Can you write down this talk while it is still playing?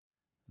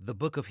The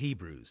book of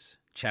Hebrews,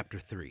 chapter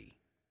 3.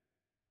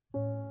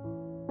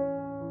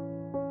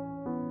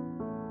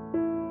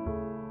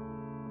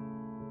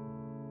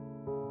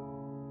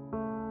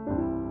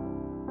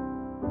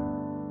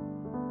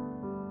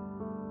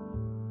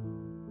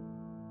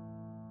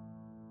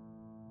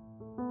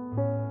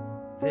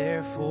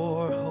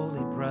 Therefore,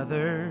 holy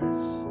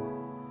brothers,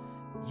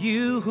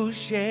 you who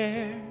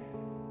share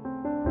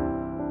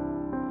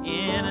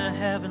in a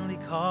heavenly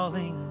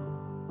calling,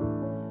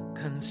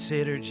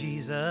 consider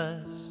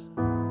Jesus,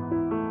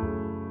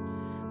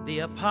 the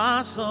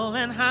apostle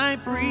and high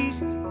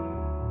priest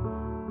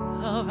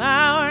of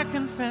our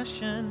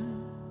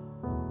confession,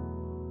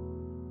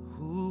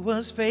 who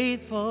was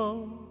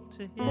faithful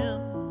to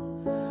him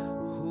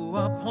who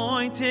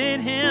appointed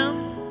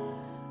him,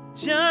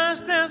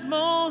 just as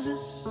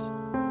Moses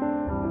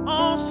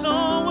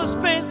also was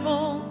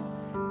faithful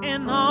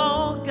in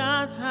all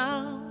God's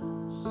house.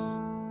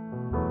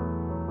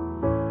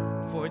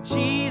 For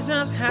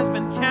Jesus has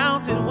been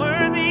counted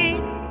worthy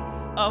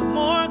of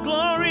more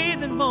glory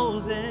than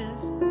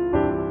Moses,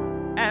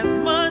 as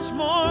much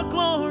more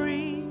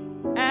glory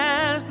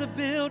as the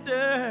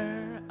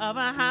builder of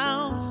a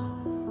house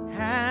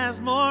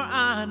has more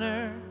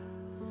honor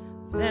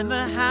than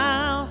the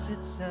house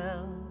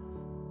itself.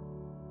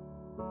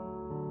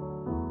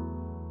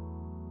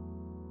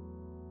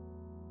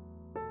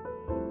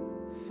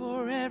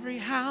 For every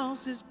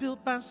house is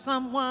built by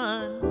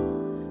someone,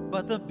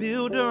 but the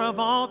builder of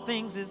all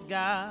things is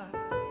God.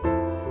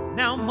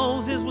 Now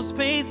Moses was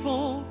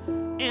faithful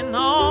in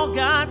all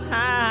God's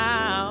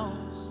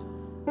house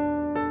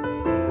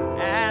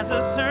as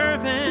a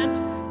servant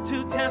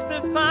to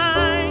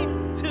testify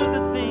to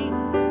the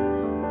things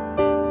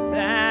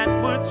that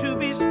were to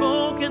be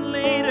spoken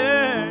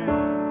later.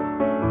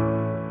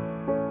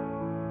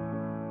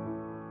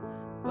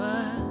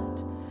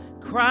 But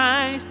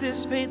Christ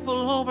is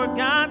faithful over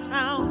God's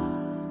house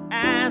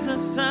as a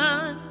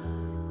son,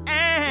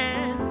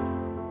 and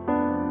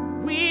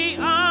we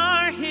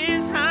are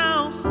his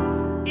house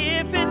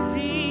if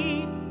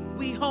indeed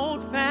we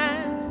hold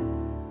fast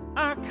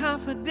our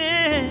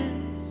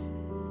confidence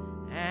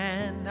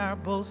and our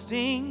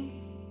boasting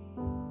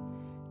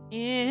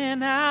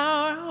in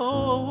our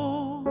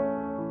hope.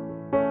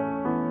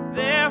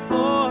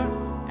 Therefore,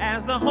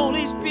 as the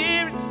Holy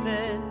Spirit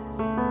says,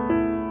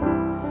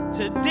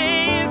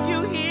 today if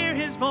you hear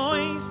his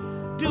voice,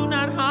 do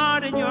not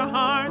harden your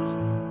hearts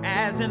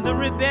as in the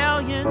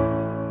rebellion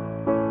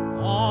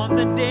on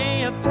the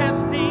day of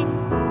testing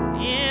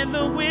in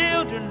the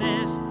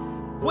wilderness,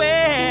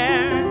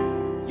 where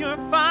your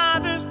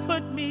fathers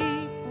put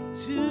me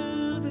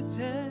to the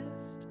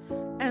test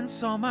and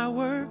saw my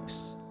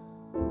works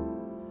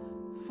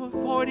for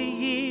 40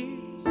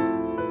 years.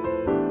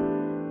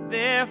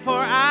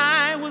 Therefore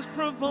I was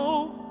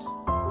provoked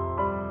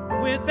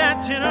with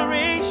that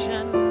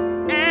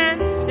generation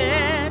and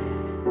said,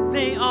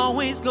 they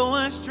always go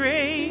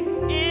astray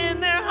in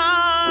their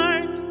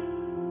heart.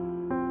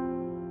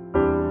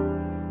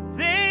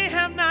 They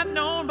have not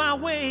known my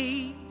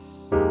ways.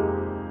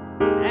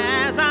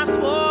 As I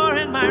swore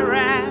in my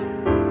wrath,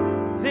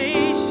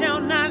 they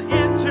shall not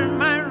enter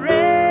my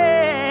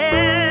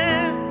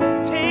rest.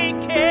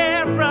 Take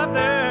care,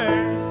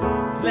 brothers,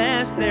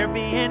 lest there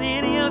be in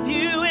any of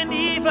you an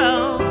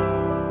evil,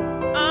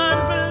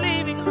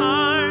 unbelieving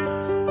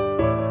heart,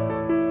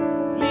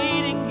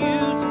 leading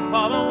you to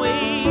fall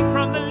away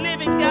from the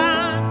living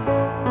God.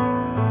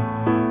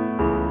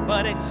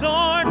 But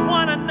exhort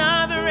one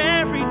another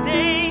every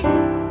day,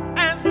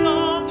 as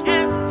long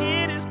as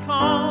it is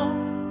called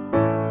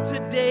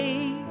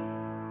today,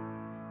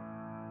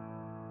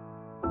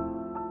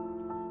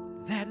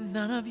 that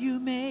none of you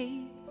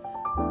may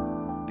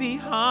be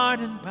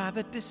hardened by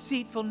the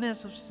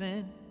deceitfulness of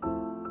sin.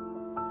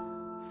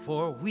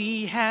 For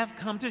we have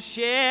come to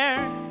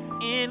share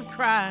in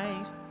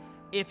Christ,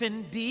 if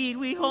indeed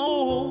we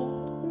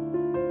hold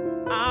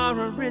our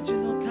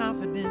original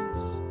confidence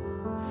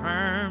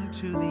firm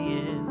to the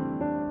end.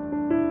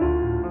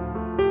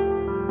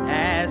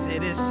 As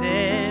it is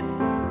said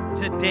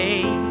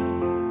today,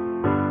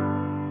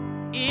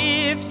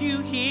 if you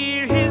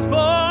hear his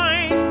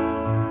voice,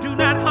 do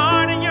not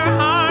harden your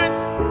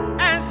hearts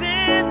as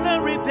in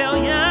the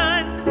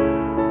rebellion.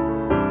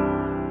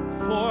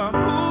 For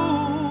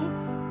who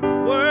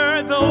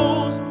were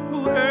those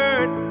who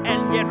heard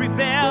and yet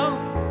rebelled?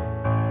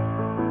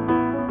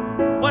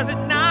 Was it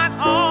not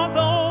all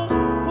those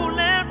who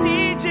left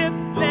Egypt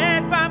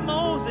led by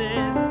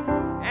Moses,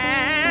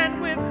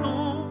 and with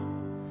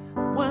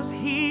whom was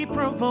he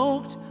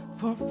provoked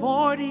for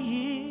 40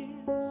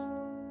 years?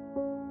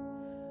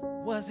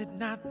 Was it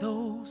not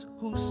those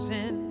who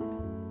sinned,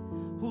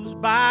 whose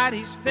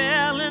bodies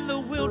fell in the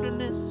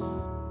wilderness?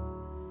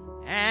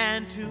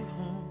 And to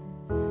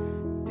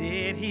whom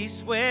did he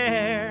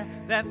swear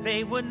that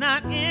they would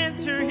not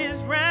enter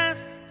his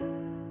rest?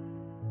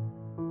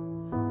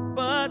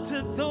 But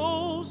to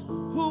those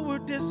who were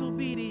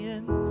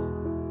disobedient.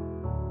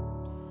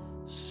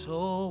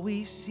 So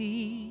we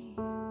see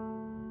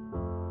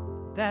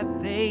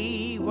that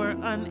they were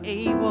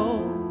unable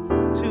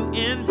to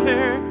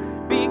enter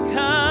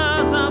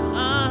because of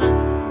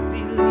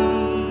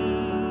unbelief.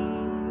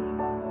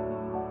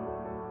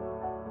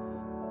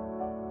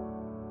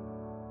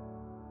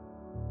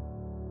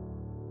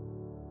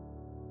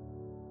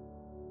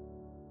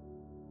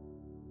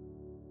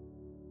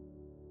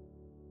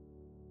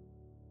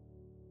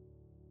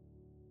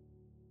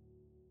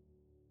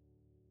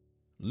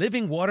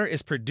 Living Water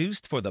is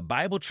produced for the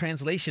Bible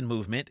Translation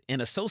Movement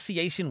in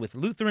association with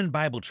Lutheran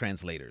Bible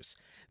Translators.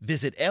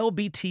 Visit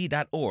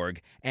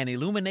lbt.org and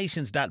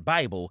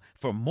illuminations.bible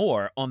for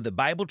more on the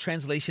Bible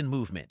Translation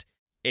Movement.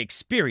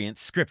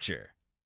 Experience Scripture.